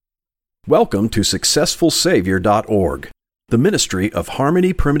Welcome to SuccessfulSavior.org, the ministry of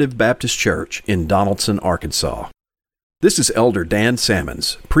Harmony Primitive Baptist Church in Donaldson, Arkansas. This is Elder Dan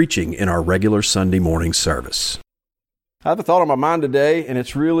Samons preaching in our regular Sunday morning service. I have a thought on my mind today, and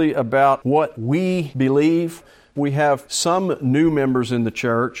it's really about what we believe. We have some new members in the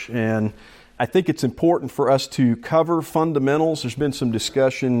church, and I think it's important for us to cover fundamentals. There's been some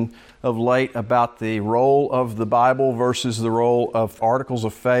discussion of late about the role of the Bible versus the role of articles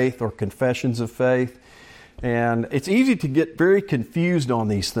of faith or confessions of faith. And it's easy to get very confused on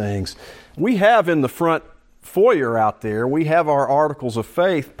these things. We have in the front foyer out there, we have our articles of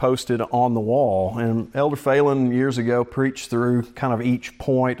faith posted on the wall. And Elder Phelan years ago preached through kind of each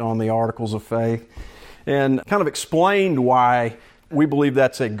point on the articles of faith and kind of explained why we believe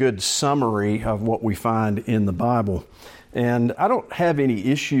that's a good summary of what we find in the Bible. And I don't have any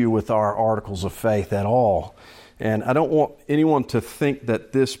issue with our articles of faith at all. And I don't want anyone to think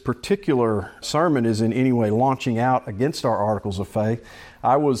that this particular sermon is in any way launching out against our articles of faith.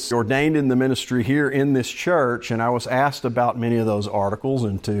 I was ordained in the ministry here in this church, and I was asked about many of those articles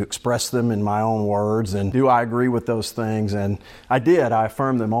and to express them in my own words. And do I agree with those things? And I did. I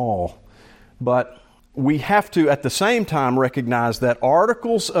affirmed them all. But we have to, at the same time, recognize that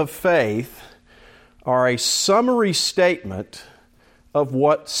articles of faith are a summary statement of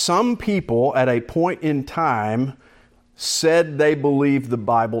what some people at a point in time said they believed the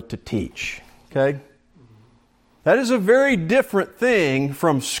Bible to teach. Okay? That is a very different thing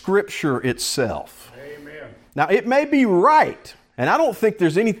from Scripture itself. Amen. Now, it may be right, and I don't think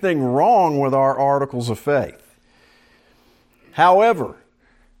there's anything wrong with our articles of faith. However,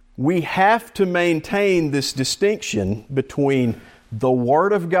 we have to maintain this distinction between the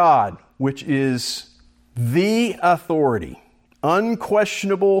Word of God, which is the authority,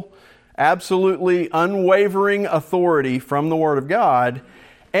 unquestionable, absolutely unwavering authority from the Word of God,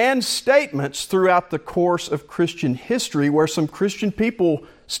 and statements throughout the course of Christian history where some Christian people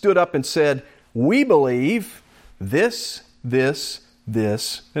stood up and said, we believe this, this,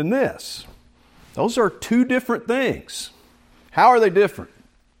 this, and this. Those are two different things. How are they different?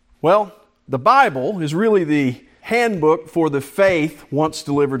 Well, the Bible is really the handbook for the faith once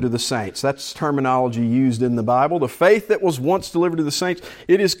delivered to the saints. That's terminology used in the Bible. The faith that was once delivered to the saints,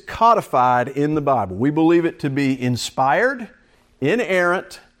 it is codified in the Bible. We believe it to be inspired,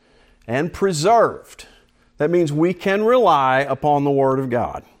 inerrant, and preserved. That means we can rely upon the Word of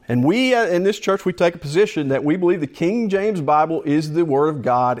God. And we, in this church, we take a position that we believe the King James Bible is the Word of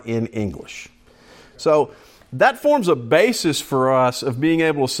God in English. So that forms a basis for us of being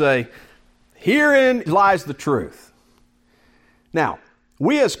able to say, herein lies the truth. Now,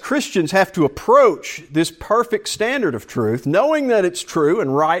 we as Christians have to approach this perfect standard of truth, knowing that it's true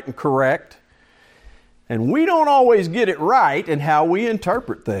and right and correct. And we don't always get it right in how we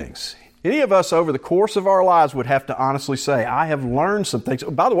interpret things. Any of us over the course of our lives would have to honestly say, I have learned some things.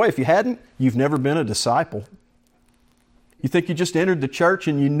 By the way, if you hadn't, you've never been a disciple. You think you just entered the church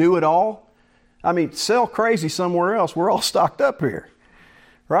and you knew it all? I mean, sell crazy somewhere else. We're all stocked up here,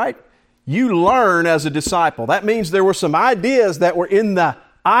 right? You learn as a disciple. That means there were some ideas that were in the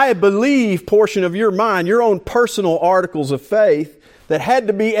I believe portion of your mind, your own personal articles of faith that had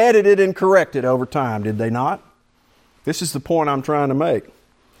to be edited and corrected over time, did they not? This is the point I'm trying to make.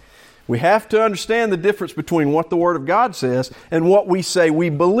 We have to understand the difference between what the Word of God says and what we say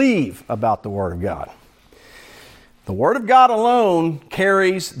we believe about the Word of God. The Word of God alone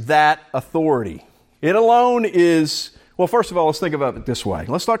carries that authority. It alone is, well, first of all, let's think about it this way.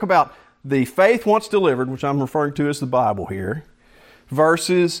 Let's talk about the faith once delivered, which I'm referring to as the Bible here,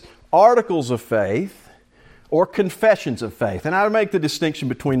 versus articles of faith or confessions of faith. And I would make the distinction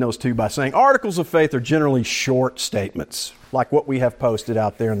between those two by saying articles of faith are generally short statements, like what we have posted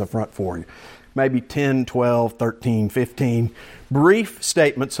out there in the front for you. Maybe 10, 12, 13, 15 brief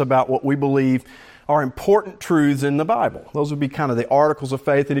statements about what we believe are important truths in the Bible. Those would be kind of the articles of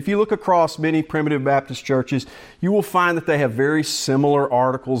faith. And if you look across many primitive Baptist churches, you will find that they have very similar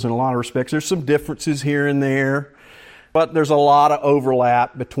articles in a lot of respects. There's some differences here and there, but there's a lot of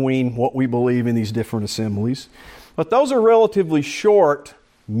overlap between what we believe in these different assemblies. But those are relatively short,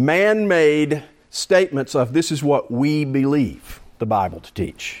 man-made statements of this is what we believe the Bible to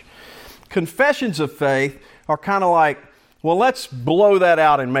teach. Confessions of faith are kind of like, well, let's blow that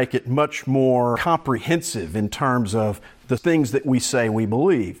out and make it much more comprehensive in terms of the things that we say we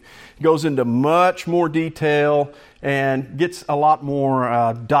believe. It goes into much more detail and gets a lot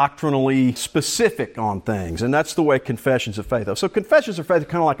more doctrinally specific on things. And that's the way confessions of faith are. So confessions of faith are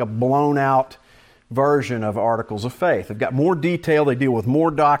kind of like a blown out version of Articles of Faith. They've got more detail, they deal with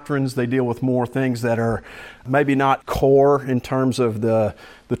more doctrines, they deal with more things that are maybe not core in terms of the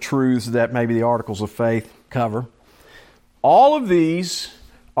truths that maybe the Articles of Faith cover. All of these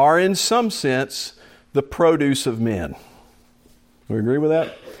are in some sense the produce of men. We agree with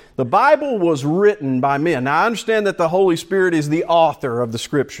that? The Bible was written by men. Now I understand that the Holy Spirit is the author of the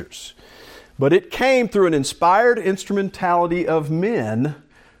Scriptures, but it came through an inspired instrumentality of men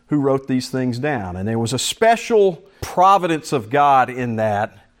who wrote these things down. And there was a special providence of God in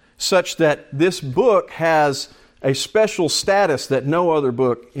that, such that this book has a special status that no other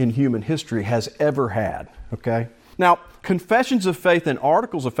book in human history has ever had. Okay? Now, confessions of faith and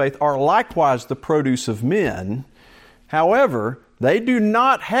articles of faith are likewise the produce of men. However, they do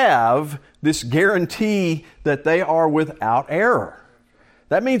not have this guarantee that they are without error.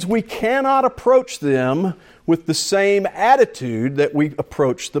 That means we cannot approach them with the same attitude that we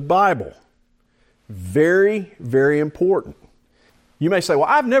approach the Bible. Very, very important. You may say, well,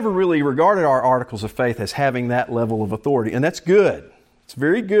 I've never really regarded our articles of faith as having that level of authority. And that's good. It's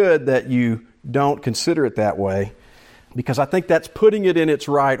very good that you don't consider it that way, because I think that's putting it in its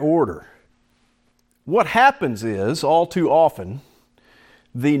right order. What happens is, all too often,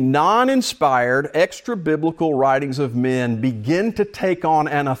 the non-inspired, extra-biblical writings of men begin to take on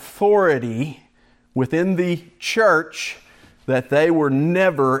an authority within the church that they were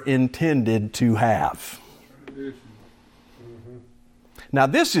never intended to have. Now,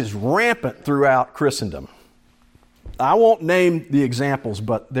 this is rampant throughout Christendom. I won't name the examples,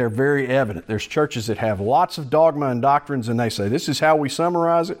 but they're very evident. There's churches that have lots of dogma and doctrines, and they say, this is how we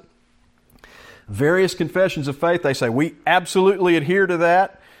summarize it. Various confessions of faith, they say, we absolutely adhere to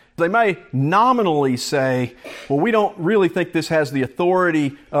that. They may nominally say, well, we don't really think this has the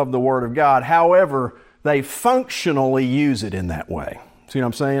authority of the Word of God. However, they functionally use it in that way. See what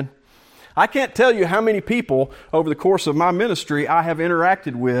I'm saying? I can't tell you how many people over the course of my ministry I have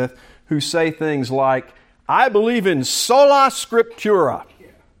interacted with who say things like, I believe in sola scriptura,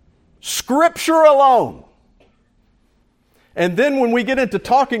 Scripture alone. And then when we get into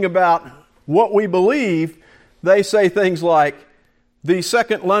talking about what we believe, they say things like, the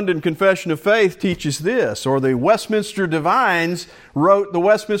Second London Confession of Faith teaches this, or the Westminster Divines wrote the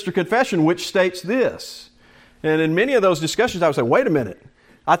Westminster Confession, which states this. And in many of those discussions, I would say, wait a minute,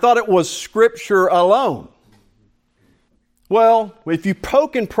 I thought it was Scripture alone. Well, if you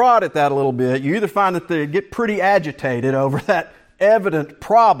poke and prod at that a little bit, you either find that they get pretty agitated over that evident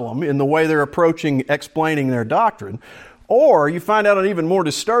problem in the way they're approaching explaining their doctrine, or you find out an even more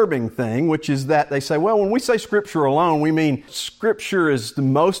disturbing thing, which is that they say, well, when we say Scripture alone, we mean Scripture is the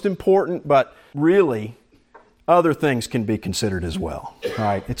most important, but really other things can be considered as well.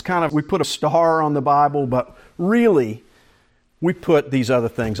 Right? It's kind of, we put a star on the Bible, but really we put these other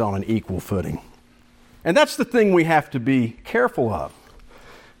things on an equal footing. And that's the thing we have to be careful of.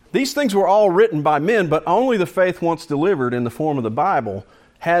 These things were all written by men, but only the faith once delivered in the form of the Bible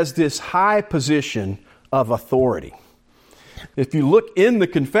has this high position of authority. If you look in the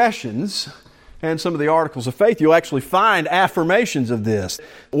confessions and some of the articles of faith, you'll actually find affirmations of this.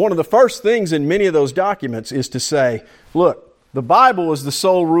 One of the first things in many of those documents is to say, look, the Bible is the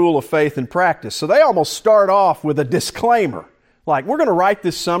sole rule of faith and practice. So they almost start off with a disclaimer. Like, we're going to write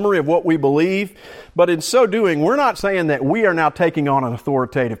this summary of what we believe, but in so doing, we're not saying that we are now taking on an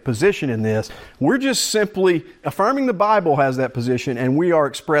authoritative position in this. We're just simply affirming the Bible has that position, and we are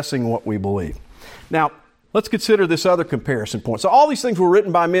expressing what we believe. Now, let's consider this other comparison point. So all these things were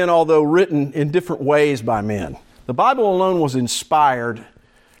written by men, although written in different ways by men. The Bible alone was inspired,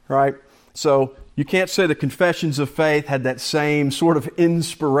 right? So you can't say the confessions of faith had that same sort of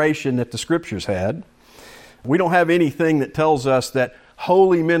inspiration that the Scriptures had. We don't have anything that tells us that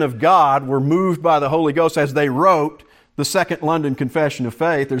holy men of God were moved by the Holy Ghost as they wrote the Second London Confession of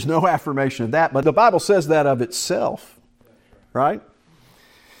Faith. There's no affirmation of that, but the Bible says that of itself, right?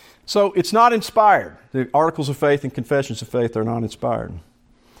 So it's not inspired. The articles of faith and confessions of faith are not inspired.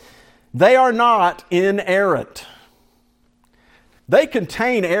 They are not inerrant. They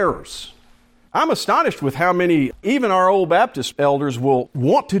contain errors. I'm astonished with how many, even our old Baptist elders will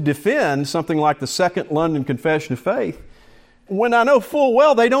want to defend something like the Second London Confession of Faith, when I know full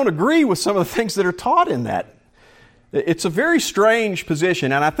well they don't agree with some of the things that are taught in that. It's a very strange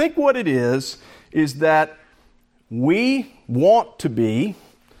position, and I think what it is that we want to be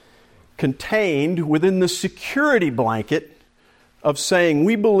contained within the security blanket of saying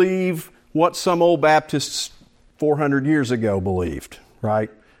we believe what some old Baptists 400 years ago believed, right?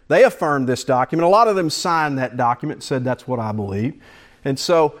 They affirmed this document. A lot of them signed that document and said that's what I believe. And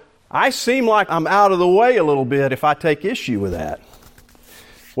so I seem like I'm out of the way a little bit if I take issue with that.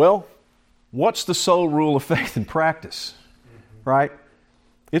 Well, What's the sole rule of faith and practice? Right?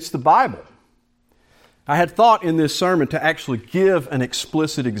 It's the Bible. I had thought in this sermon to actually give an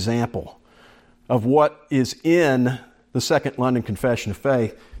explicit example of what is in the Second London Confession of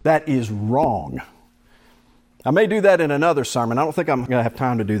Faith that is wrong. I may do that in another sermon. I don't think I'm going to have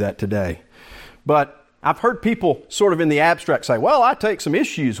time to do that today. But I've heard people sort of in the abstract say, well, I take some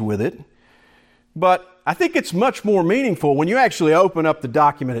issues with it. But I think it's much more meaningful when you actually open up the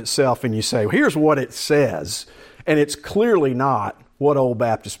document itself and you say, well, here's what it says, and it's clearly not what old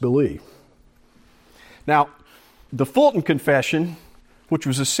Baptists believe. Now, the Fulton Confession, which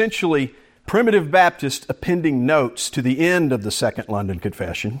was essentially primitive Baptists appending notes to the end of the Second London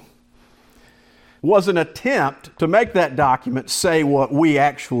Confession, was an attempt to make that document say what we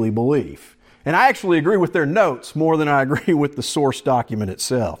actually believe. And I actually agree with their notes more than I agree with the source document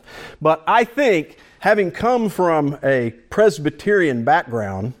itself. But I think, having come from a Presbyterian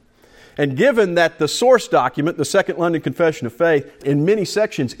background, and given that the source document, the Second London Confession of Faith, in many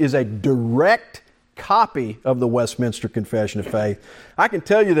sections is a direct copy of the Westminster Confession of Faith, I can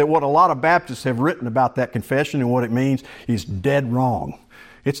tell you that what a lot of Baptists have written about that confession and what it means is dead wrong.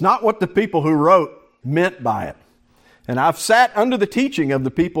 It's not what the people who wrote meant by it. And I've sat under the teaching of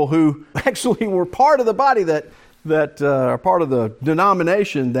the people who actually were part of the body that are part of the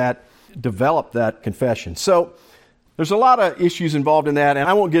denomination that developed that confession. So there's a lot of issues involved in that, and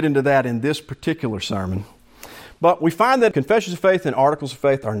I won't get into that in this particular sermon. But we find that confessions of faith and articles of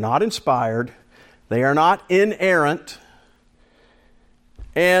faith are not inspired. They are not inerrant.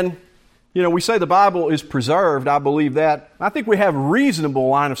 And, we say the Bible is preserved. I believe that. I think we have reasonable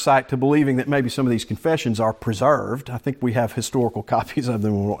line of sight to believing that maybe some of these confessions are preserved. I think we have historical copies of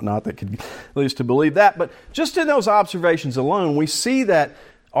them and whatnot that could lead us to believe that. But just in those observations alone, we see that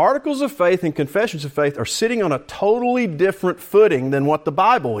articles of faith and confessions of faith are sitting on a totally different footing than what the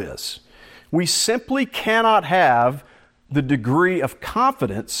Bible is. We simply cannot have the degree of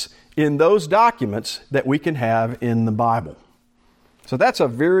confidence in those documents that we can have in the Bible. So that's a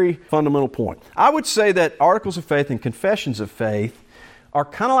very fundamental point. I would say that articles of faith and confessions of faith are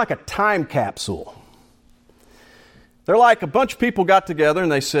kind of like a time capsule. They're like a bunch of people got together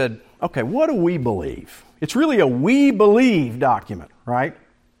and they said, okay, what do we believe? It's really a we believe document, right?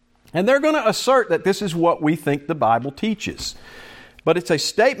 And they're going to assert that this is what we think the Bible teaches. But it's a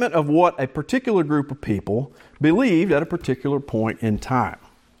statement of what a particular group of people believed at a particular point in time.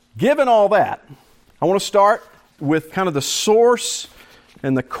 Given all that, I want to start with kind of the source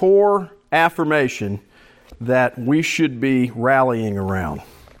and the core affirmation that we should be rallying around.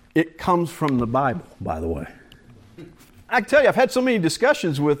 It comes from the Bible, by the way. I can tell you, I've had so many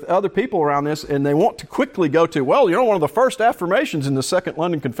discussions with other people around this, and they want to quickly go to, well, one of the first affirmations in the Second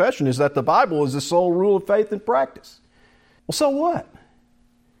London Confession is that the Bible is the sole rule of faith and practice. Well, so what?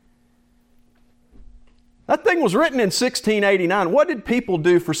 That thing was written in 1689. What did people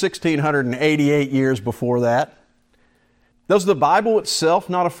do for 1688 years before that? Does the Bible itself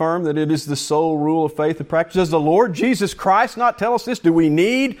not affirm that it is the sole rule of faith and practice? Does the Lord Jesus Christ not tell us this? Do we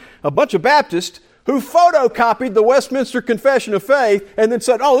need a bunch of Baptists who photocopied the Westminster Confession of Faith and then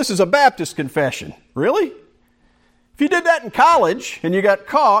said, oh, this is a Baptist confession? Really? If you did that in college and you got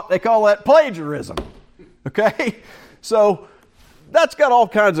caught, they call that plagiarism. Okay? So that's got all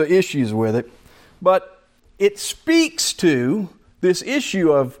kinds of issues with it. But it speaks to this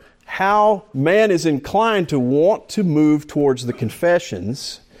issue of how man is inclined to want to move towards the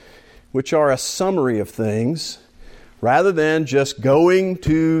confessions, which are a summary of things, rather than just going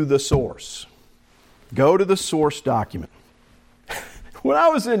to the source. Go to the source document. When I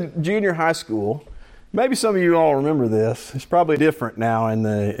was in junior high school, maybe some of you all remember this. It's probably different now in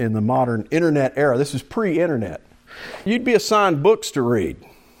the modern internet era. This is pre-internet. You'd be assigned books to read,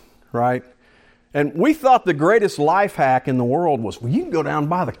 right? And we thought the greatest life hack in the world was, well, you can go down and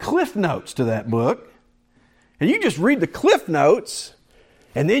buy the Cliff Notes to that book, and you just read the Cliff Notes,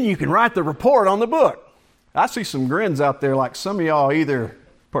 and then you can write the report on the book. I see some grins out there like some of y'all either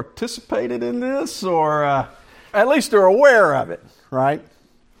participated in this or at least are aware of it, right?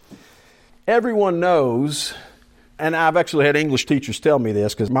 Everyone knows, and I've actually had English teachers tell me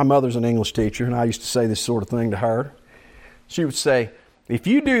this because my mother's an English teacher, and I used to say this sort of thing to her. She would say, if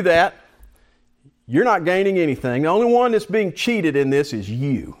you do that, you're not gaining anything. The only one that's being cheated in this is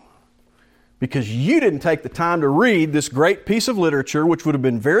you. Because you didn't take the time to read this great piece of literature, which would have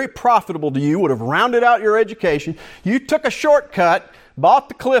been very profitable to you, would have rounded out your education. You took a shortcut, bought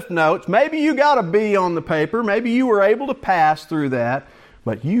the Cliff Notes. Maybe you got a B on the paper. Maybe you were able to pass through that.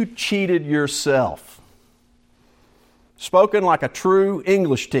 But you cheated yourself. Spoken like a true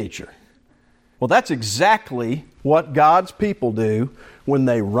English teacher. Well, that's exactly what God's people do when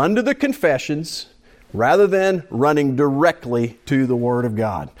they run to the confessions rather than running directly to the Word of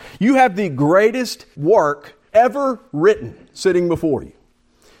God. You have the greatest work ever written sitting before you.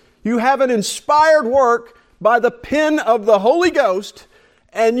 You have an inspired work by the pen of the Holy Ghost,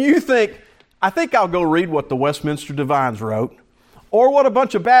 and you think, I think I'll go read what the Westminster Divines wrote, or what a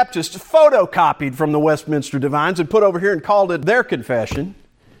bunch of Baptists photocopied from the Westminster Divines and put over here and called it their confession.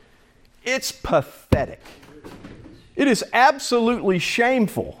 It's pathetic. It is absolutely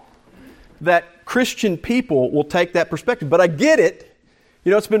shameful that Christian people will take that perspective. But I get it.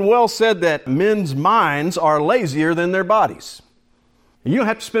 You know, it's been well said that men's minds are lazier than their bodies. And you don't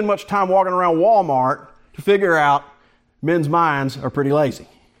have to spend much time walking around Walmart to figure out men's minds are pretty lazy.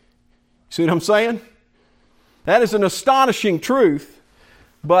 See what I'm saying? That is an astonishing truth,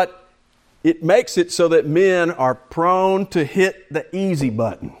 but it makes it so that men are prone to hit the easy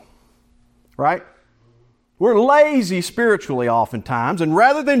button. Right? We're lazy spiritually oftentimes, and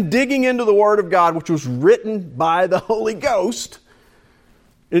rather than digging into the Word of God, which was written by the Holy Ghost,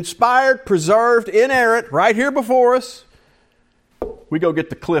 inspired, preserved, inerrant, right here before us, we go get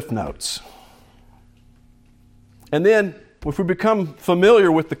the Cliff Notes. And then, if we become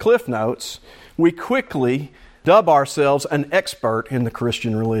familiar with the Cliff Notes, we quickly dub ourselves an expert in the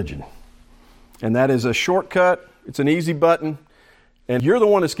Christian religion. And that is a shortcut, it's an easy button, and you're the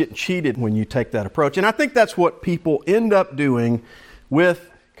one that's getting cheated when you take that approach. And I think that's what people end up doing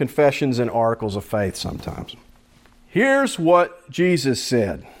with confessions and articles of faith sometimes. Here's what Jesus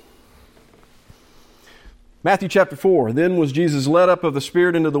said. Matthew chapter 4, Then was Jesus led up of the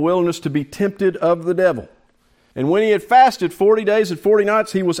Spirit into the wilderness to be tempted of the devil. And when he had fasted 40 days and 40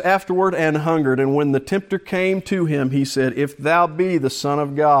 nights, he was afterward and hungered. And when the tempter came to him, he said, If thou be the Son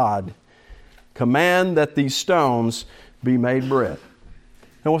of God, command that these stones be made bread.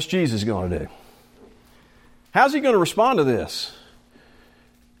 Now, what's Jesus going to do? How's he going to respond to this?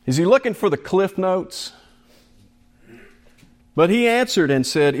 Is he looking for the Cliff Notes? But he answered and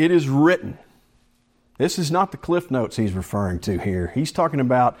said, It is written. This is not the Cliff Notes he's referring to here. He's talking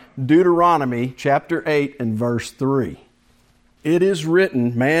about Deuteronomy chapter 8 and verse 3. It is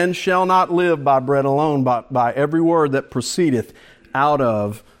written, Man shall not live by bread alone, but by every word that proceedeth out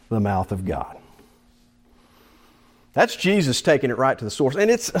of the mouth of God. That's Jesus taking it right to the source. And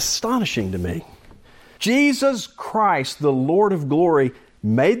it's astonishing to me. Jesus Christ, the Lord of glory,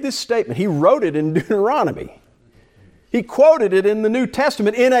 made this statement. He wrote it in Deuteronomy. He quoted it in the New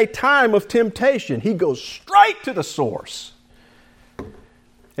Testament in a time of temptation. He goes straight to the source.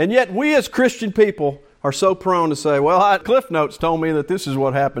 And yet we as Christian people are so prone to say, well, Cliff Notes told me that this is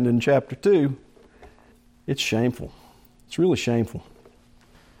what happened in chapter 2. It's shameful. It's really shameful.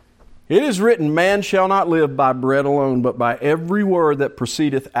 It is written, Man shall not live by bread alone, but by every word that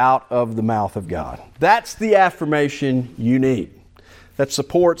proceedeth out of the mouth of God. That's the affirmation you need. That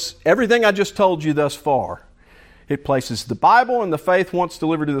supports everything I just told you thus far. It places the Bible and the faith once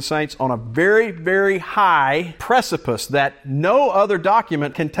delivered to the saints on a very, very high precipice that no other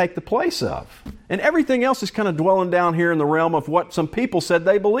document can take the place of. And everything else is kind of dwelling down here in the realm of what some people said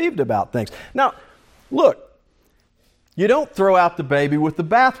they believed about things. Now, look, you don't throw out the baby with the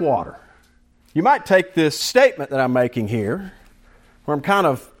bathwater. You might take this statement that I'm making here, where I'm kind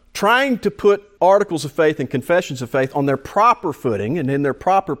of trying to put articles of faith and confessions of faith on their proper footing and in their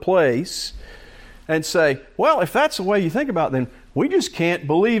proper place, and say, well, if that's the way you think about it, then we just can't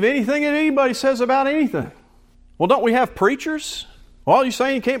believe anything that anybody says about anything. Well, don't we have preachers? Well, you're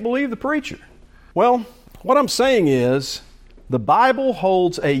saying you can't believe the preacher. Well, what I'm saying is the Bible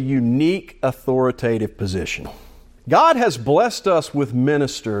holds a unique authoritative position. God has blessed us with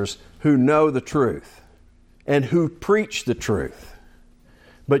ministers who know the truth and who preach the truth.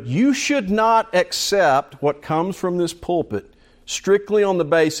 But you should not accept what comes from this pulpit strictly on the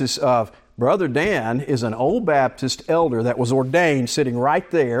basis of Brother Dan is an old Baptist elder that was ordained sitting right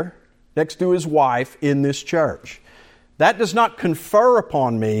there next to his wife in this church. That does not confer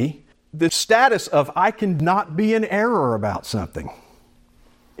upon me the status of I cannot be in error about something.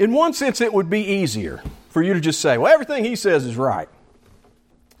 In one sense, it would be easier for you to just say, well, everything he says is right.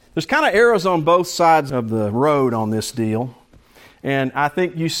 There's kind of arrows on both sides of the road on this deal. And I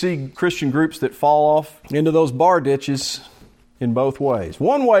think you see Christian groups that fall off into those bar ditches in both ways.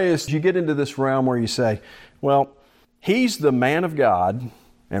 One way is you get into this realm where you say, well, he's the man of God,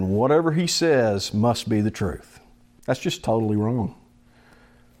 and whatever he says must be the truth. That's just totally wrong.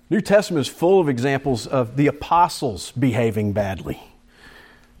 New Testament is full of examples of the apostles behaving badly,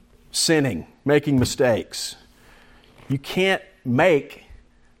 sinning, making mistakes. You can't make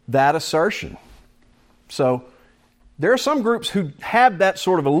that assertion. So There are some groups who have that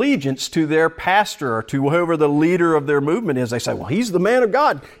sort of allegiance to their pastor or to whoever the leader of their movement is. They say, well, he's the man of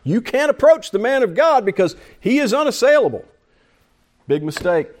God. You can't approach the man of God because he is unassailable. Big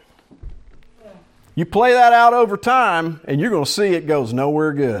mistake. You play that out over time, and you're going to see it goes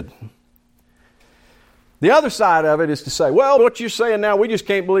nowhere good. The other side of it is to say, well, what you're saying now, we just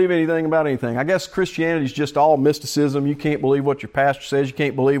can't believe anything about anything. I guess Christianity is just all mysticism. You can't believe what your pastor says. You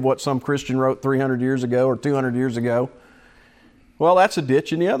can't believe what some Christian wrote 300 years ago or 200 years ago. Well, that's a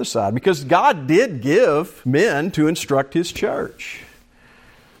ditch in the other side, because God did give men to instruct His church.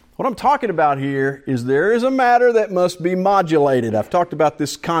 What I'm talking about here is there is a matter that must be modulated. I've talked about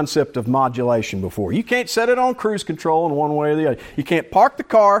this concept of modulation before. You can't set it on cruise control in one way or the other. You can't park the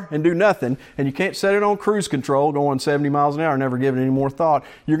car and do nothing, and you can't set it on cruise control going 70 miles an hour and never give it any more thought.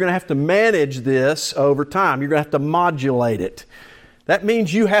 You're going to have to manage this over time. You're going to have to modulate it. That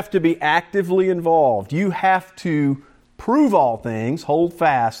means you have to be actively involved. You have to prove all things, hold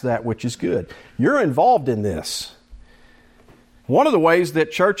fast that which is good. You're involved in this. One of the ways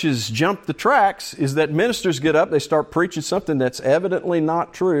that churches jump the tracks is that ministers get up, they start preaching something that's evidently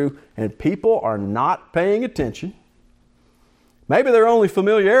not true, and people are not paying attention. Maybe their only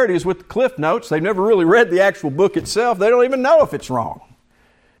familiarity is with the cliff notes. They've never really read the actual book itself. They don't even know if it's wrong.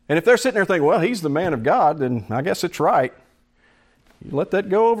 And if they're sitting there thinking, well, he's the man of God, then I guess it's right. You let that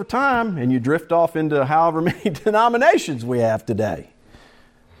go over time, and you drift off into however many denominations we have today.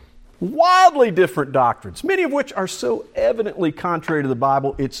 Wildly different doctrines, many of which are so evidently contrary to the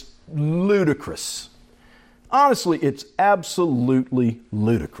Bible, it's ludicrous. Honestly, it's absolutely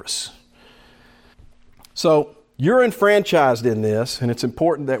ludicrous. So, you're enfranchised in this, and it's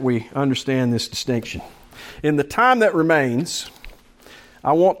important that we understand this distinction. In the time that remains,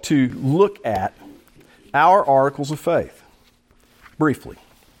 I want to look at our articles of faith, briefly.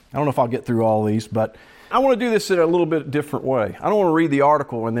 I don't know if I'll get through all these, but I want to do this in a little bit different way. I don't want to read the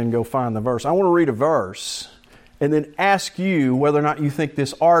article and then go find the verse. I want to read a verse and then ask you whether or not you think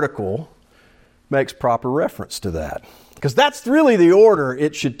this article makes proper reference to that. Because that's really the order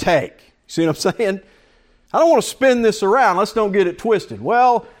it should take. See what I'm saying? I don't want to spin this around. Let's don't get it twisted.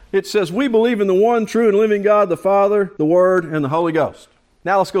 Well, it says we believe in the one true and living God, the Father, the Word, and the Holy Ghost.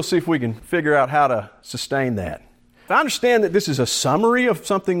 Now let's go see if we can figure out how to sustain that. I understand that this is a summary of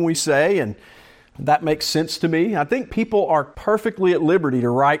something we say, and that makes sense to me. I think people are perfectly at liberty to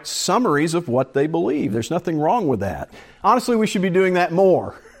write summaries of what they believe. There's nothing wrong with that. Honestly, we should be doing that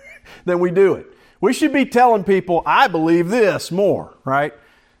more than we do it. We should be telling people, I believe this more, right?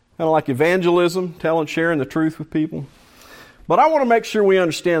 Kind of like evangelism, sharing the truth with people. But I want to make sure we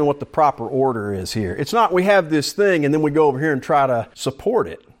understand what the proper order is here. It's not we have this thing and then we go over here and try to support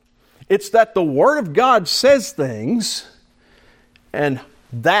it. It's that the Word of God says things, and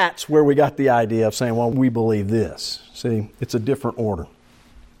that's where we got the idea of saying, well, we believe this. See, it's a different order.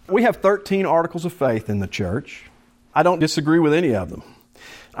 We have 13 articles of faith in the church. I don't disagree with any of them.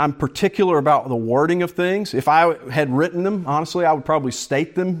 I'm particular about the wording of things. If I had written them, honestly, I would probably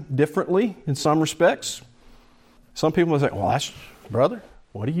state them differently in some respects. Some people would say, well, brother,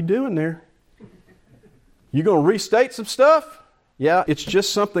 what are you doing there? You going to restate some stuff? Yeah, it's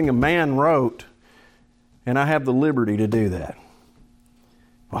just something a man wrote, and I have the liberty to do that.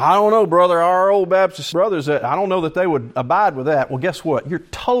 Well, I don't know, brother. Our old Baptist brothers, I don't know that they would abide with that. Well, guess what? You're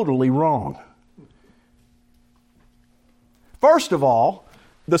totally wrong. First of all,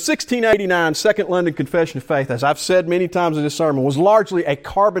 the 1689 Second London Confession of Faith, as I've said many times in this sermon, was largely a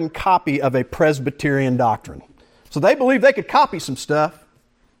carbon copy of a Presbyterian doctrine. So they believed they could copy some stuff.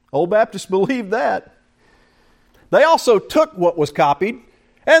 Old Baptists believed that. They also took what was copied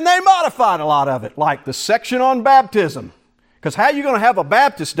and they modified a lot of it, like the section on baptism. Because how are you going to have a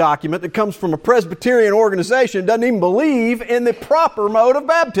Baptist document that comes from a Presbyterian organization that doesn't even believe in the proper mode of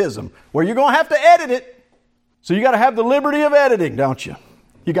baptism? Well, you're going to have to edit it. So you got to have the liberty of editing, don't you?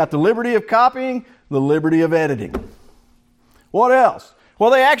 You got the liberty of copying, the liberty of editing. What else? Well,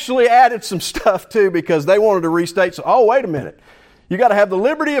 they actually added some stuff too because they wanted to restate. So, oh, wait a minute. You got to have the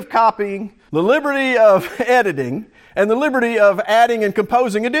liberty of copying, the liberty of editing, and the liberty of adding and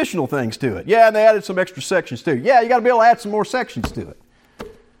composing additional things to it. Yeah, and they added some extra sections too. Yeah, you got to be able to add some more sections to it.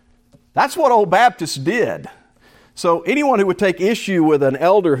 That's what old Baptists did. So anyone who would take issue with an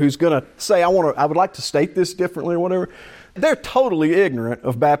elder who's going to say, I would like to state this differently or whatever, they're totally ignorant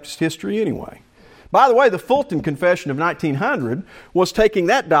of Baptist history anyway. By the way, the Fulton Confession of 1900 was taking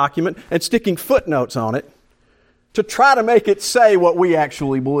that document and sticking footnotes on it to try to make it say what we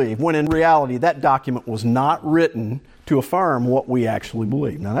actually believe, when in reality that document was not written to affirm what we actually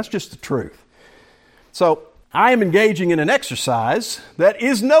believe. Now that's just the truth. So I am engaging in an exercise that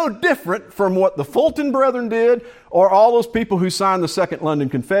is no different from what the Fulton Brethren did or all those people who signed the Second London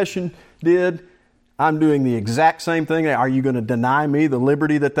Confession did. I'm doing the exact same thing. Are you going to deny me the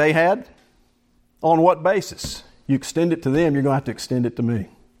liberty that they had? On what basis? You extend it to them, you're going to have to extend it to me.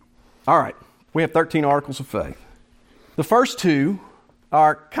 All right, we have 13 articles of faith. The first two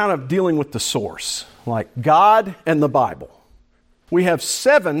are kind of dealing with the source, like God and the Bible. We have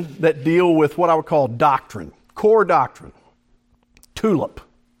 7 that deal with what I would call doctrine, core doctrine. TULIP,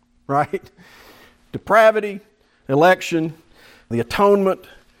 right? Depravity, election, the atonement,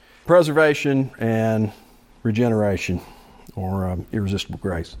 preservation, and regeneration, or irresistible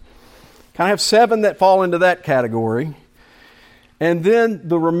grace. Kind of have 7 that fall into that category. And then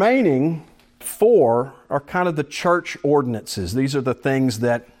the remaining 4 are kind of the church ordinances. These are the things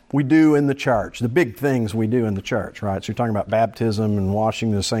that we do in the church, the big things we do in the church, right? So you're talking about baptism and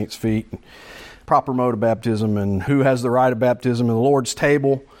washing the saints' feet, and proper mode of baptism, and who has the right of baptism, and the Lord's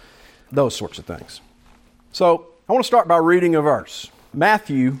table, those sorts of things. So I want to start by reading a verse.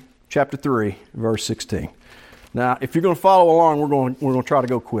 Matthew chapter 3, verse 16. Now, if you're going to follow along, we're going to try to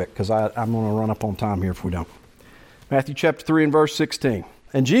go quick because I'm going to run up on time here if we don't. Matthew chapter 3 and verse 16.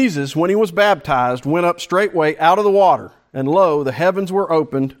 And Jesus, when he was baptized, went up straightway out of the water. And lo, the heavens were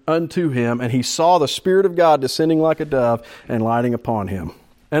opened unto him, and he saw the Spirit of God descending like a dove and lighting upon him.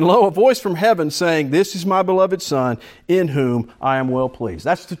 And lo, a voice from heaven saying, This is my beloved Son, in whom I am well pleased.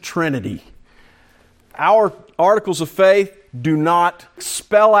 That's the Trinity. Our articles of faith do not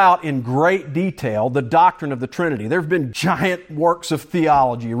spell out in great detail the doctrine of the Trinity. There have been giant works of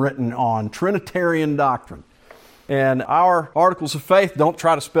theology written on Trinitarian doctrine. And our articles of faith don't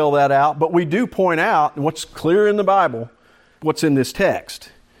try to spell that out, but we do point out what's clear in the Bible, what's in this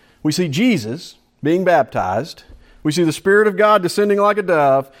text. We see Jesus being baptized. We see the Spirit of God descending like a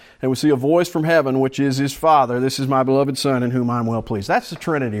dove, and we see a voice from heaven, which is his Father. This is my beloved Son, in whom I am well pleased. That's the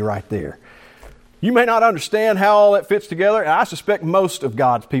Trinity right there. You may not understand how all that fits together, and I suspect most of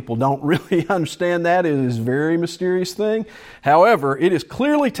God's people don't really understand that. It is a very mysterious thing. However, it is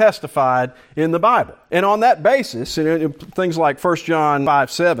clearly testified in the Bible. And on that basis, things like 1 John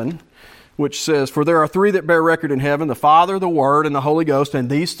 5:7, which says, For there are 3 that bear record in heaven, the Father, the Word, and the Holy Ghost, and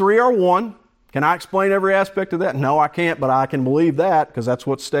these 3 are one. Can I explain every aspect of that? No, I can't, but I can believe that because that's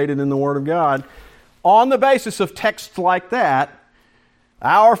what's stated in the Word of God. On the basis of texts like that,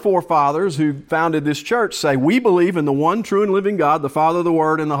 our forefathers who founded this church say, we believe in the one true and living God, the Father, the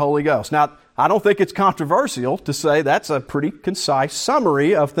Word, and the Holy Ghost. Now, I don't think it's controversial to say that's a pretty concise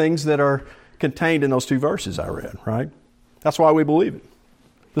summary of things that are contained in those 2 verses I read, right? That's why we believe it.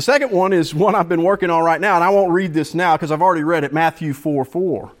 The second one is one I've been working on right now, and I won't read this now because I've already read it, Matthew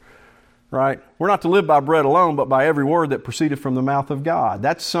 4:4, right? We're not to live by bread alone, but by every word that proceedeth from the mouth of God.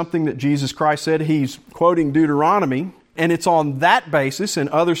 That's something that Jesus Christ said. He's quoting Deuteronomy. And it's on that basis and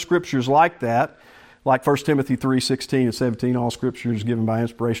other scriptures like that, like 1 Timothy 3:16 and 17, all scripture is given by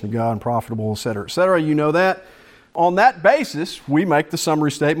inspiration of God and profitable, etc., etc. You know that. On that basis, we make the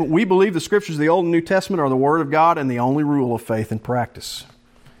summary statement, we believe the scriptures of the Old and New Testament are the Word of God and the only rule of faith and practice.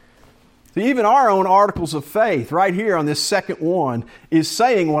 So even our own articles of faith, right here on this second one, is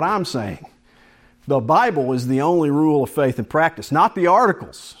saying what I'm saying. The Bible is the only rule of faith and practice, not the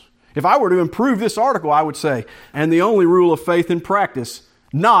articles. If I were to improve this article, I would say, and the only rule of faith and practice,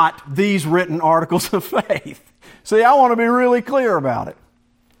 not these written articles of faith. See, I want to be really clear about it.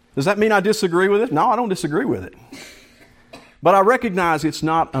 Does that mean I disagree with it? No, I don't disagree with it. But I recognize it's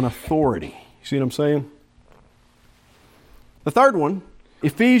not an authority. You see what I'm saying? The third one,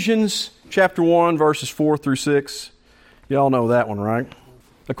 Ephesians chapter 1, verses 4 through 6. You all know that one, right?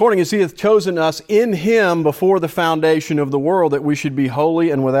 According as He hath chosen us in Him before the foundation of the world, that we should be holy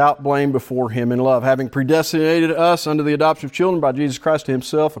and without blame before Him in love, having predestinated us unto the adoption of children by Jesus Christ to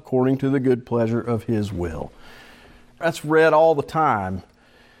Himself, according to the good pleasure of His will. That's read all the time.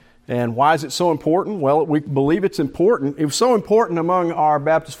 And why is it so important? Well, we believe it's important. It was so important among our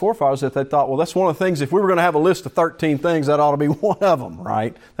Baptist forefathers that they thought, well, that's one of the things, if we were going to have a list of 13 things, that ought to be one of them,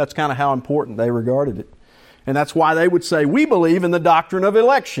 right? That's kind of how important they regarded it. And that's why they would say, we believe in the doctrine of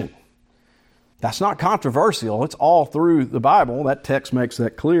election. That's not controversial. It's all through the Bible. That text makes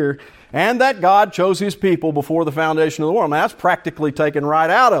that clear. And that God chose His people before the foundation of the world. Now, that's practically taken right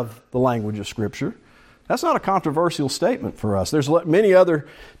out of the language of Scripture. That's not a controversial statement for us. There's many other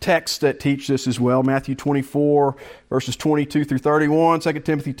texts that teach this as well. Matthew 24, verses 22 through 31, 2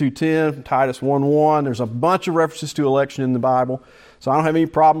 Timothy 2:10, Titus 1:1. There's a bunch of references to election in the Bible. So I don't have any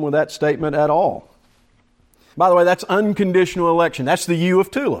problem with that statement at all. By the way, that's unconditional election. That's the U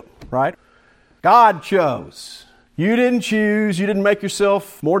of TULIP, right? God chose. You didn't choose. You didn't make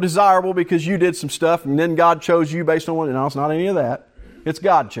yourself more desirable because you did some stuff and then God chose you based on what. No, it's not any of that. It's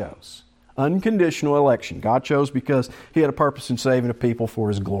God chose. Unconditional election. God chose because He had a purpose in saving a people for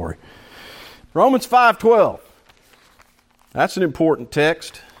His glory. Romans 5:12. That's an important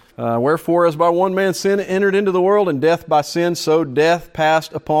text. Wherefore, as by one man sin entered into the world, and death by sin, so death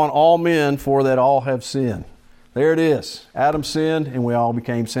passed upon all men, for that all have sinned. There it is. Adam sinned, and we all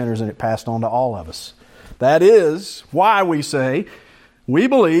became sinners, and it passed on to all of us. That is why we say we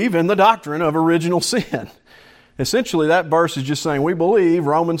believe in the doctrine of original sin. Essentially, that verse is just saying we believe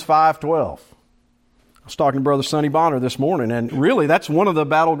Romans 5:12. I was talking to Brother Sonny Bonner this morning, and really that's one of the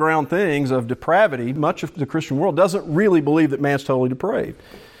battleground things of depravity. Much of the Christian world doesn't really believe that man's totally depraved.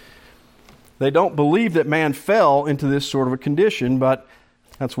 They don't believe that man fell into this sort of a condition, but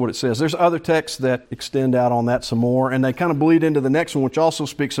that's what it says. There's other texts that extend out on that some more, and they kind of bleed into the next one, which also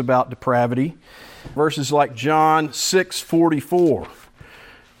speaks about depravity. Verses like John 6:44,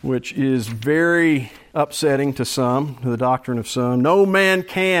 which is very upsetting to some, to the doctrine of some. No man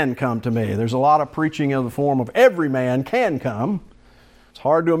can come to me. There's a lot of preaching of the form of every man can come. It's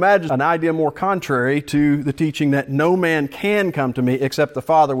hard to imagine an idea more contrary to the teaching that no man can come to me except the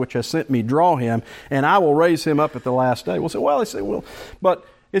Father which has sent me draw him, and I will raise him up at the last day. We'll say, but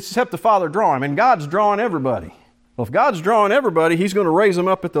it's except the Father draw him, and God's drawing everybody. Well, if God's drawing everybody, He's going to raise them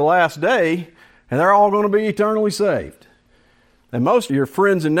up at the last day, and they're all going to be eternally saved. And most of your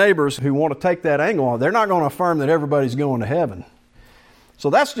friends and neighbors who want to take that angle on, they're not going to affirm that everybody's going to heaven. So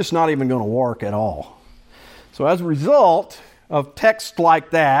that's just not even going to work at all. So as a result of texts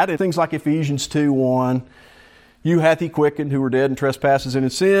like that, and things like Ephesians 2:1, you hath He quickened who were dead in trespasses and in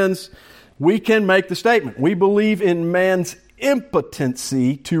sins, we can make the statement. We believe in man's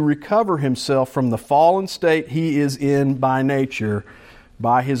impotency to recover himself from the fallen state he is in by nature,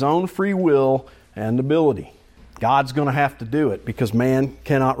 by his own free will and ability. God's going to have to do it because man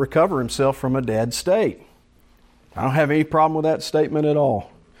cannot recover himself from a dead state. I don't have any problem with that statement at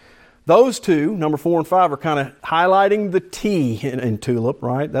all. Those two, number 4 and 5, are kind of highlighting the T in TULIP,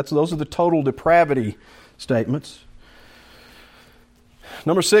 right? Those are the total depravity statements.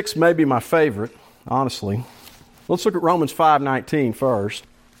 Number 6 may be my favorite, honestly. Let's look at Romans 5:19 first.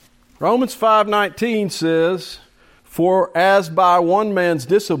 Romans 5:19 says, for as by one man's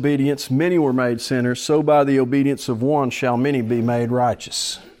disobedience many were made sinners, so by the obedience of one shall many be made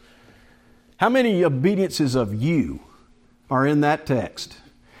righteous. How many obediences of you are in that text?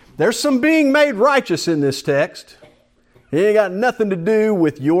 There's some being made righteous in this text. It ain't got nothing to do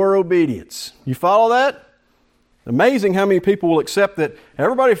with your obedience. You follow that? Amazing how many people will accept that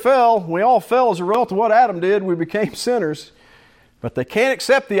everybody fell. We all fell as a result of what Adam did. We became sinners. But they can't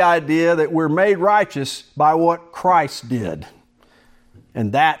accept the idea that we're made righteous by what Christ did.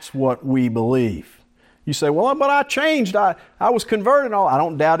 And that's what we believe. You say, well, but I changed. I was converted and all. I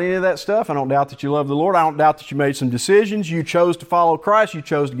don't doubt any of that stuff. I don't doubt that you love the Lord. I don't doubt that you made some decisions. You chose to follow Christ. You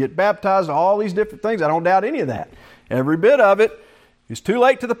chose to get baptized. All these different things. I don't doubt any of that. Every bit of it. It's too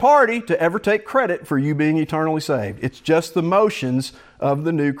late to the party to ever take credit for you being eternally saved. It's just the motions of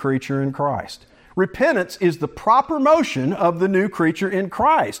the new creature in Christ. Repentance is the proper motion of the new creature in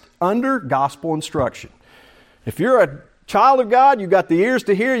Christ under gospel instruction. If you're a child of God, you've got the ears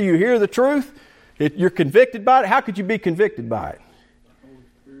to hear, you hear the truth, you're convicted by it. How could you be convicted by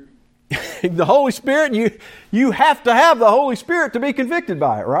it? The Holy Spirit, you have to have the Holy Spirit to be convicted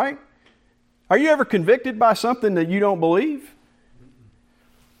by it, right? Are you ever convicted by something that you don't believe?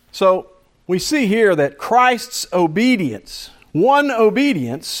 So we see here that Christ's obedience, one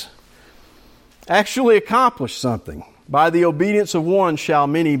obedience, actually accomplished something. By the obedience of one shall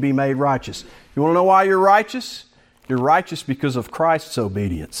many be made righteous. You want to know why you're righteous? You're righteous because of Christ's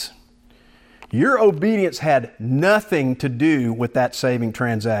obedience. Your obedience had nothing to do with that saving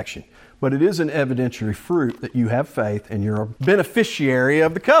transaction, but it is an evidentiary fruit that you have faith and you're a beneficiary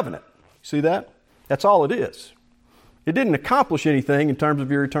of the covenant. See that? That's all it is. It didn't accomplish anything in terms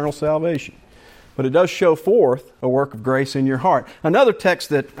of your eternal salvation, but it does show forth a work of grace in your heart. Another text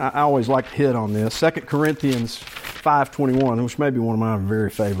that I always like to hit on this, 2 Corinthians 5:21, which may be one of my very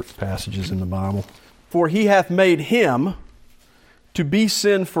favorite passages in the Bible. For He hath made Him to be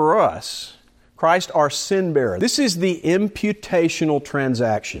sin for us, Christ our sin bearer. This is the imputational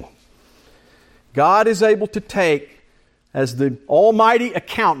transaction. God is able to take, as the almighty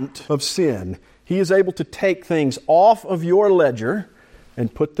accountant of sin, He is able to take things off of your ledger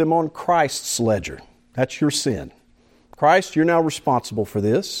and put them on Christ's ledger. That's your sin. Christ, you're now responsible for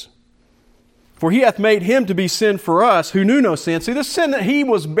this. For He hath made Him to be sin for us who knew no sin. See, the sin that He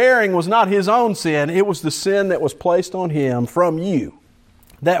was bearing was not His own sin. It was the sin that was placed on Him from you.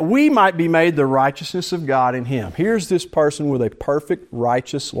 that we might be made the righteousness of God in Him. Here's this person with a perfect,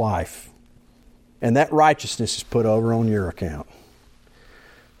 righteous life, and that righteousness is put over on your account.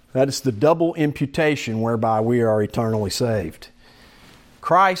 That is the double imputation whereby we are eternally saved.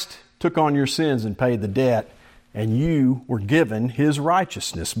 Christ took on your sins and paid the debt, and you were given His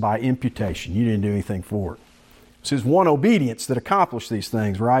righteousness by imputation. You didn't do anything for it. It's His one obedience that accomplished these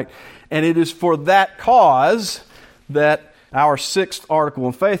things, right? And it is for that cause that our sixth article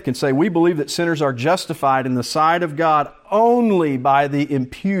of faith can say, we believe that sinners are justified in the sight of God only by the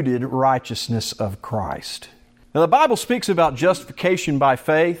imputed righteousness of Christ. Now, the Bible speaks about justification by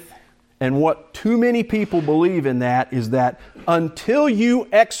faith, and what too many people believe in that is that until you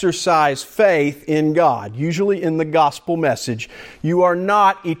exercise faith in God, usually in the gospel message, you are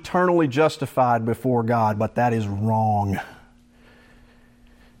not eternally justified before God, but that is wrong.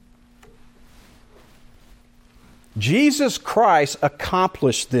 Jesus Christ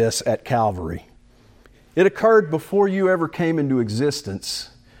accomplished this at Calvary. It occurred before you ever came into existence,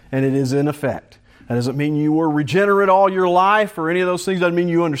 and it is in effect. That doesn't mean you were regenerate all your life or any of those things. Doesn't mean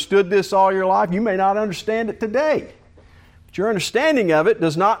you understood this all your life. You may not understand it today. But your understanding of it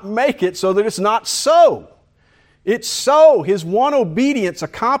does not make it so that it's not so. It's so. His one obedience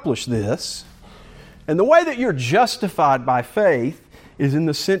accomplished this. And the way that you're justified by faith is in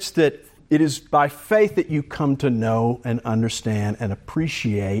the sense that it is by faith that you come to know and understand and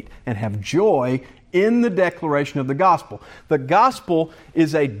appreciate and have joy in the declaration of the gospel. The gospel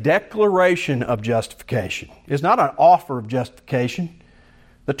is a declaration of justification. It's not an offer of justification.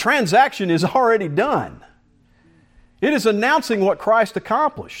 The transaction is already done. It is announcing what Christ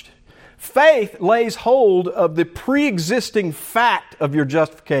accomplished. Faith lays hold of the pre-existing fact of your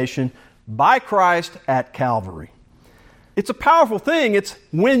justification by Christ at Calvary. It's a powerful thing. It's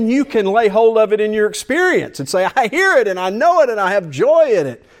when you can lay hold of it in your experience and say, I hear it and I know it and I have joy in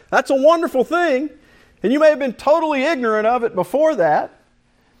it. That's a wonderful thing. And you may have been totally ignorant of it before that.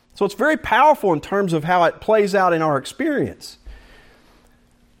 So it's very powerful in terms of how it plays out in our experience.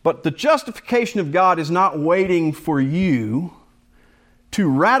 But the justification of God is not waiting for you to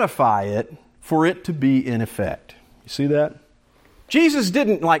ratify it for it to be in effect. You see that? Jesus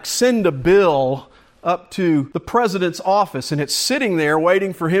didn't send a bill up to the president's office and it's sitting there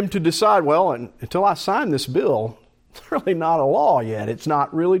waiting for him to decide, well, until I sign this bill, it's really not a law yet. It's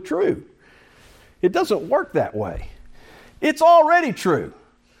not really true. It doesn't work that way. It's already true.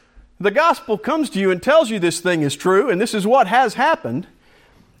 The gospel comes to you and tells you this thing is true and this is what has happened,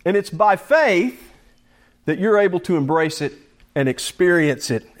 and it's by faith that you're able to embrace it and experience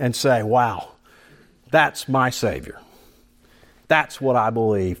it and say, wow, that's my Savior. That's what I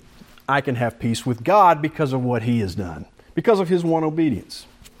believe. I can have peace with God because of what He has done, because of His one obedience.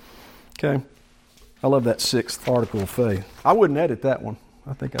 Okay? I love that sixth article of faith. I wouldn't edit that one.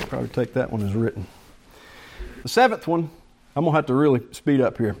 I think I'd probably take that one as written. The seventh one, I'm going to have to really speed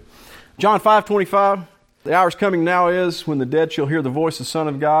up here. John 5:25, the hour is coming now is when the dead shall hear the voice of the Son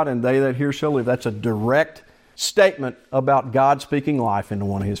of God, and they that hear shall live. That's a direct statement about God speaking life into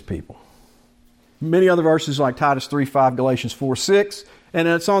one of His people. Many other verses like Titus 3:5, Galatians 4:6, and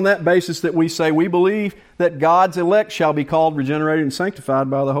it's on that basis that we say we believe that God's elect shall be called, regenerated, and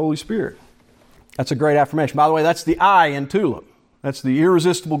sanctified by the Holy Spirit. That's a great affirmation. By the way, that's the I in TULIP. That's the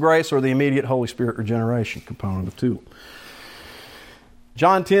irresistible grace or the immediate Holy Spirit regeneration component of TULIP.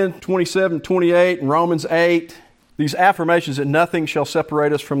 John 10:27-28 and Romans 8, these affirmations that nothing shall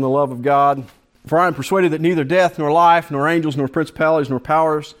separate us from the love of God. For I am persuaded that neither death, nor life, nor angels, nor principalities, nor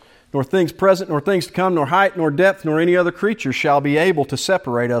powers, nor things present, nor things to come, nor height, nor depth, nor any other creature shall be able to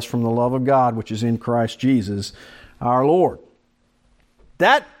separate us from the love of God, which is in Christ Jesus our Lord.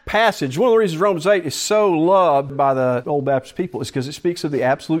 That passage, one of the reasons Romans 8 is so loved by the Old Baptist people is because it speaks of the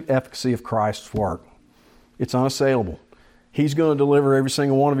absolute efficacy of Christ's work. It's unassailable. He's going to deliver every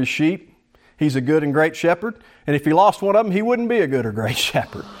single one of His sheep. He's a good and great shepherd. And if He lost one of them, He wouldn't be a good or great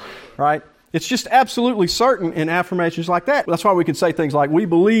shepherd. Right? It's just absolutely certain in affirmations like that. That's why we can say things like, we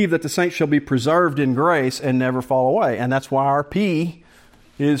believe that the saints shall be preserved in grace and never fall away. And that's why our P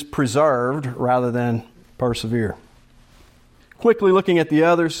is preserved rather than persevere. Quickly looking at the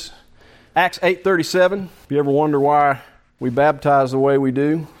others, Acts 8:37. If you ever wonder why we baptize the way we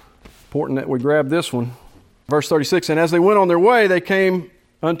do, important that we grab this one. Verse 36, and as they went on their way, they came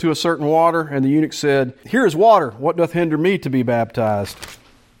unto a certain water, and the eunuch said, here is water, what doth hinder me to be baptized?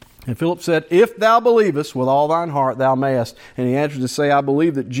 And Philip said, if thou believest with all thine heart, thou mayest. And he answered to say, I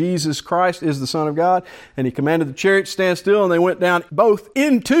believe that Jesus Christ is the Son of God. And he commanded the chariot to stand still, and they went down both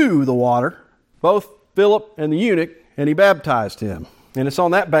into the water, both Philip and the eunuch, and he baptized him. And it's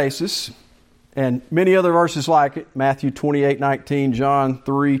on that basis And many other verses like it, Matthew 28:19, John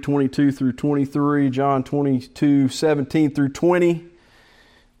 3:22 through 23, John 22:17 through 20.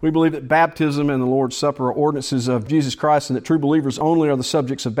 We believe that baptism and the Lord's Supper are ordinances of Jesus Christ, and that true believers only are the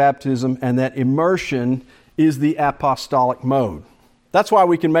subjects of baptism, and that immersion is the apostolic mode. That's why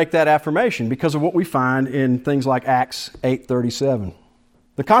we can make that affirmation, because of what we find in things like Acts 8:37.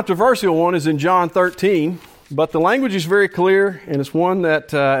 The controversial one is in John 13, but the language is very clear, and it's one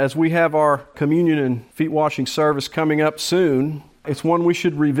that as we have our communion and feet washing service coming up soon, it's one we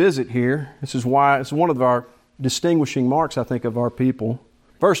should revisit here. This is why it's one of our distinguishing marks, I think, of our people.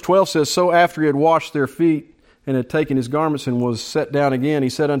 Verse 12 says, "So after he had washed their feet and had taken his garments and was set down again, he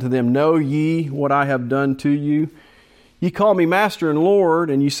said unto them, Know ye what I have done to you? Ye call me Master and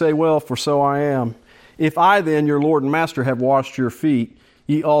Lord, and ye say, Well, for so I am. If I then, your Lord and Master, have washed your feet,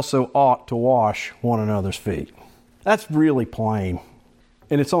 ye also ought to wash one another's feet." That's really plain.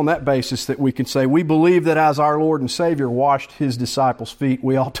 And it's on that basis that we can say we believe that as our Lord and Savior washed his disciples' feet,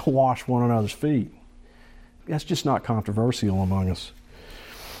 we ought to wash one another's feet. That's just not controversial among us.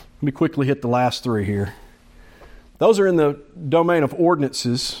 Let me quickly hit the last three here. Those are in the domain of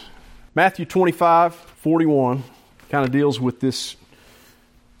ordinances. Matthew 25:41 kind of deals with this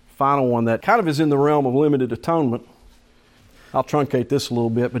final one that kind of is in the realm of limited atonement. I'll truncate this a little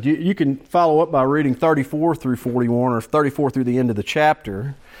bit, but you can follow up by reading 34 through 41 or 34 through the end of the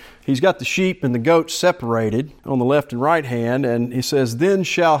chapter. He's got the sheep and the goats separated on the left and right hand, and he says, "Then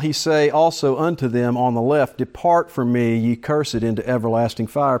shall he say also unto them on the left, Depart from me, ye cursed, into everlasting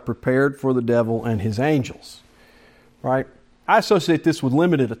fire, prepared for the devil and his angels." Right? I associate this with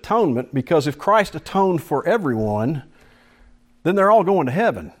limited atonement because if Christ atoned for everyone, then they're all going to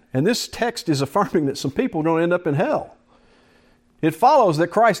heaven. And this text is affirming that some people are going to end up in hell. It follows that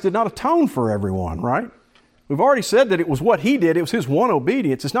Christ did not atone for everyone, right? We've already said that it was what he did. It was his one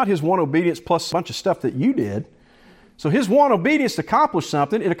obedience. It's not his one obedience plus a bunch of stuff that you did. So his one obedience accomplished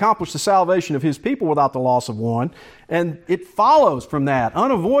something. It accomplished the salvation of his people without the loss of one. And it follows from that,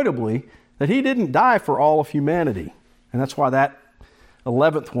 unavoidably, that he didn't die for all of humanity. And that's why that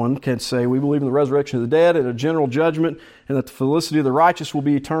 11th one can say, we believe in the resurrection of the dead and a general judgment, and that the felicity of the righteous will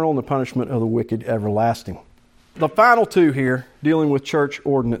be eternal and the punishment of the wicked everlasting. The final two here, dealing with church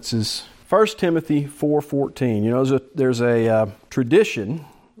ordinances. 1 Timothy 4:14. You know, there's a tradition,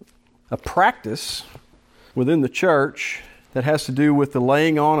 a practice within the church that has to do with the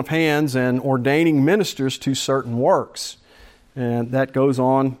laying on of hands and ordaining ministers to certain works. And that goes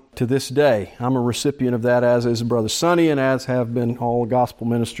on to this day. I'm a recipient of that, as is Brother Sonny, and as have been all gospel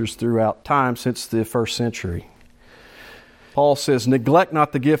ministers throughout time since the first century. Paul says, "Neglect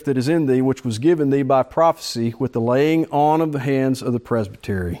not the gift that is in thee, which was given thee by prophecy with the laying on of the hands of the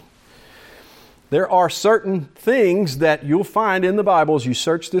presbytery." There are certain things that you'll find in the Bible as you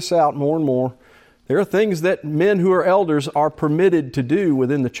search this out more and more. There are things that men who are elders are permitted to do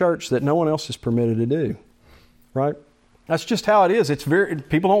within the church that no one else is permitted to do. Right? That's just how it is.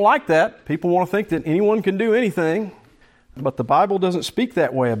 People don't like that. People want to think that anyone can do anything. But the Bible doesn't speak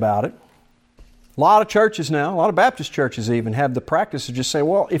that way about it. A lot of churches now, a lot of Baptist churches even, have the practice of just saying,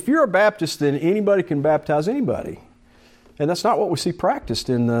 well, if you're a Baptist, then anybody can baptize anybody. And that's not what we see practiced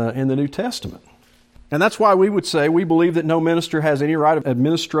in the New Testament. And that's why we would say we believe that no minister has any right of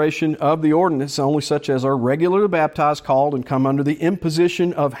administration of the ordinance, only such as are regularly baptized, called, and come under the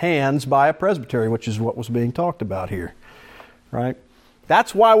imposition of hands by a presbytery, which is what was being talked about here. Right?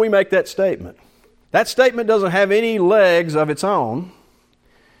 That's why we make that statement. That statement doesn't have any legs of its own.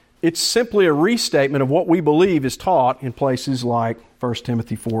 It's simply a restatement of what we believe is taught in places like 1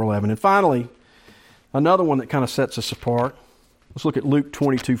 Timothy 4:11. And finally, another one that kind of sets us apart. Let's look at Luke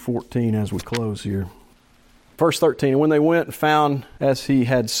 22:14 as we close here. Verse 13, "And when they went and found as he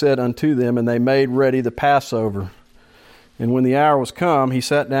had said unto them, and they made ready the Passover. And when the hour was come, he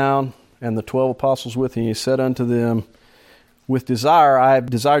sat down, and the 12 apostles with him. He said unto them, With desire, I have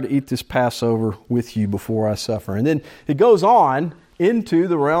desired to eat this Passover with you before I suffer." And then it goes on into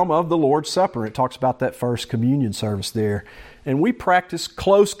the realm of the Lord's Supper. It talks about that first communion service there. And we practice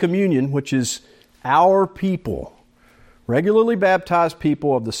close communion, which is our people, regularly baptized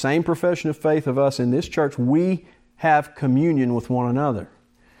people of the same profession of faith of us in this church. We have communion with one another.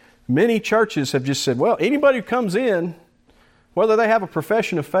 Many churches have just said, well, anybody who comes in, whether they have a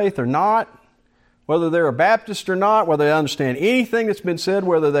profession of faith or not, whether they're a Baptist or not, whether they understand anything that's been said,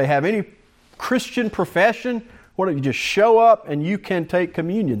 whether they have any Christian profession, whether you just show up and you can take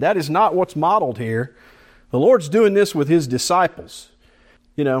communion. That is not what's modeled here. The Lord's doing this with His disciples.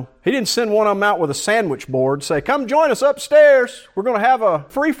 You know, He didn't send one of them out with a sandwich board, say, come join us upstairs. We're going to have a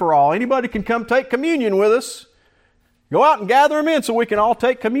free-for-all. Anybody can come take communion with us. Go out and gather them in so we can all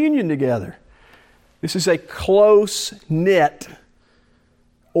take communion together. This is a close-knit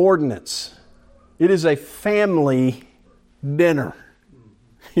ordinance. It is a family dinner.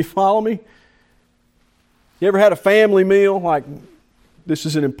 You follow me? You ever had a family meal? Like, this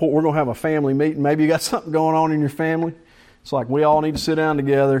is we're going to have a family meeting. Maybe you got something going on in your family. It's like we all need to sit down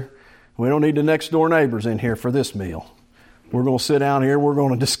together. We don't need the next door neighbors in here for this meal. We're going to sit down here. We're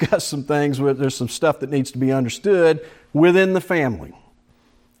going to discuss some things. There's some stuff that needs to be understood within the family.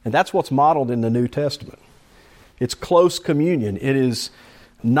 And that's what's modeled in the New Testament. It's close communion. It is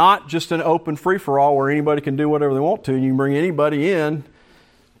not just an open free-for-all where anybody can do whatever they want to, and you can bring anybody in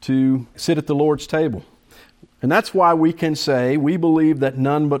to sit at the Lord's table. And that's why we can say we believe that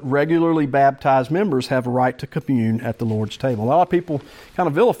none but regularly baptized members have a right to commune at the Lord's table. A lot of people kind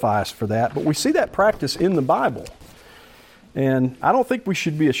of vilify us for that, but we see that practice in the Bible. And I don't think we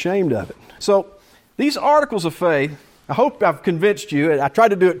should be ashamed of it. So these articles of faith, I hope I've convinced you. I tried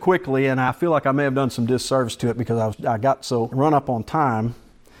to do it quickly, and I feel like I may have done some disservice to it because I got so run up on time.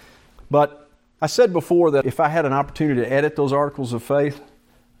 But I said before that if I had an opportunity to edit those articles of faith,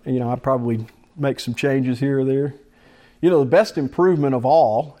 I'd probably make some changes here or there. The best improvement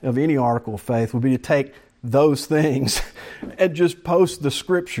of any article of faith would be to take those things and just post the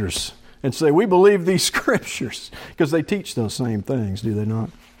scriptures and say, we believe these scriptures, because they teach those same things, do they not?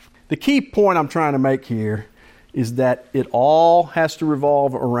 The key point I'm trying to make here is that it all has to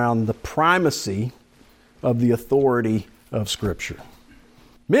revolve around the primacy of the authority of Scripture.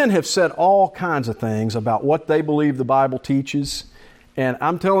 Men have said all kinds of things about what they believe the Bible teaches, and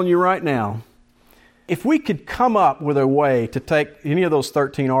I'm telling you right now, if we could come up with a way to take any of those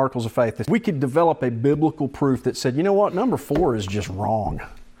 13 articles of faith, if we could develop a biblical proof that said, you know what, number 4 is just wrong.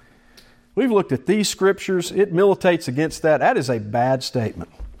 We've looked at these scriptures, it militates against that. That is a bad statement.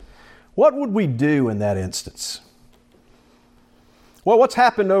 What would we do in that instance? Well, what's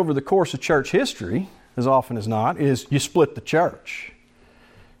happened over the course of church history, as often as not, is you split the church.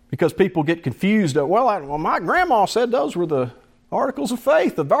 Because people get confused. Well, my grandma said those were the articles of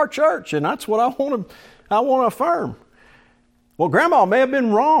faith of our church, and that's what I want to affirm. Well, grandma may have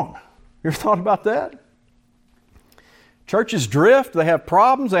been wrong. You ever thought about that? Churches drift. They have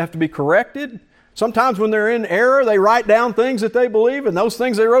problems. They have to be corrected. Sometimes when they're in error, they write down things that they believe, and those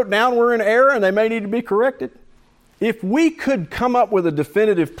things they wrote down were in error, and they may need to be corrected. If we could come up with a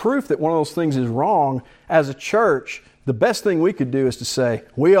definitive proof that one of those things is wrong as a church, the best thing we could do is to say,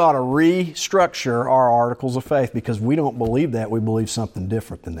 we ought to restructure our articles of faith because we don't believe that. We believe something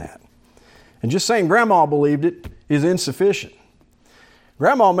different than that. And just saying grandma believed it is insufficient.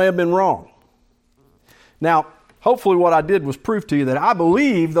 Grandma may have been wrong. Now, hopefully what I did was prove to you that I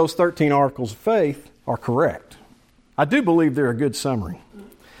believe those 13 articles of faith are correct. I do believe they're a good summary.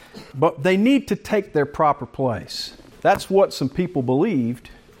 But they need to take their proper place. That's what some people believed.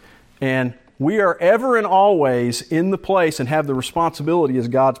 And we are ever and always in the place and have the responsibility as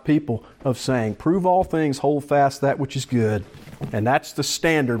God's people of saying, prove all things, hold fast that which is good. And that's the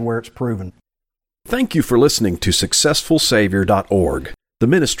standard where it's proven. Thank you for listening to SuccessfulSavior.org, the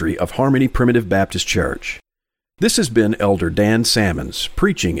ministry of Harmony Primitive Baptist Church. This has been Elder Dan Samons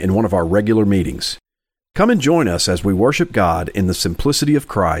preaching in one of our regular meetings. Come and join us as we worship God in the simplicity of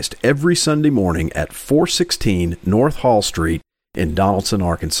Christ every Sunday morning at 416 North Hall Street in Donaldson,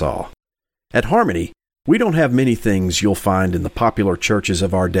 Arkansas. At Harmony, we don't have many things you'll find in the popular churches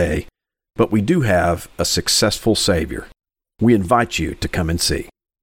of our day, but we do have a successful Savior. We invite you to come and see.